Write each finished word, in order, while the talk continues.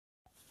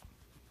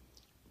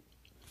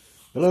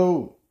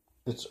Hello,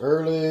 it's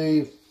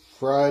early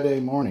Friday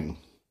morning.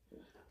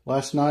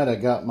 Last night I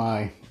got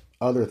my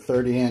other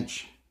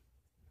 30-inch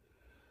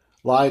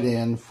Lite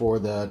in for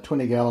the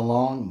 20-gallon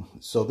long.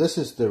 So this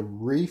is the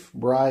Reef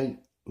Brite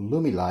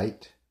Lumi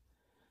Lite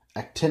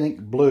actinic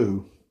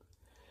blue,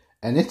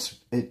 and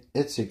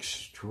it's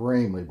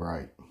extremely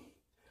bright.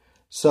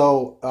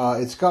 So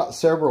it's got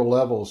several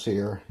levels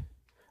here.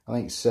 I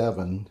think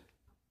 7.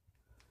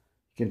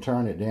 You can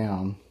turn it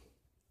down.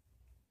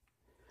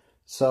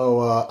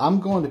 So I'm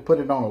going to put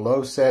it on a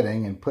low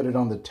setting and put it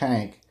on the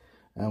tank,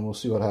 and we'll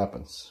see what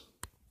happens.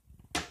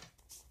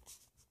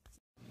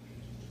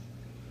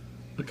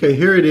 Okay,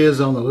 here it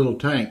is on the little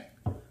tank.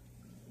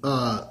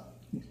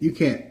 You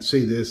can't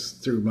see this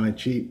through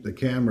the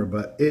camera,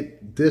 but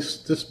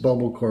this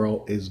bubble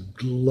coral is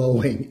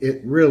glowing.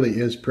 It really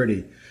is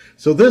pretty.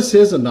 So this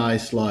is a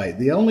nice light.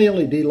 The only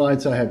LED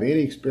lights I have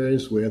any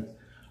experience with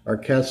are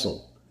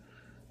Kessel,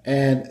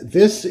 and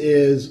this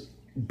is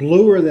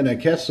bluer than a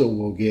Kessel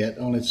will get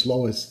on its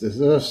lowest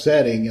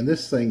setting, and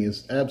this thing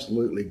is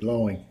absolutely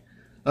glowing.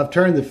 I've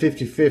turned the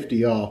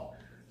 50-50 off,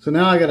 so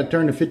now I got to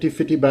turn the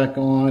 50-50 back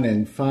on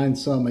and find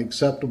some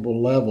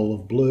acceptable level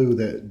of blue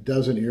that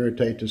doesn't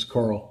irritate this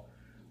coral.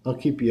 I'll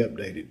keep you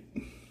updated.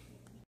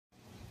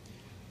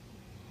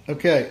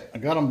 Okay, I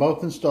got them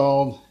both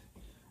installed,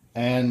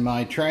 and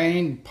my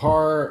trained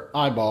par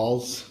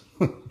eyeballs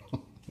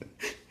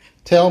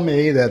tell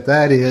me that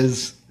that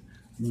is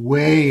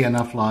way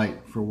enough light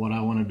for what I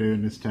want to do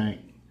in this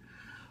tank.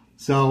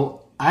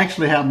 So I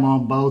actually have them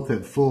on both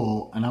at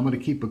full, and I'm going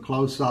to keep a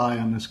close eye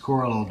on this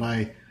coral all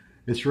day.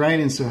 It's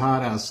raining so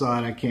hot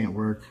outside I can't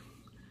work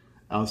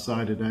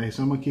outside today,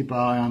 so I'm going to keep an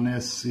eye on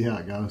this, see how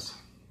it goes.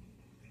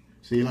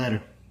 See you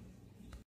later.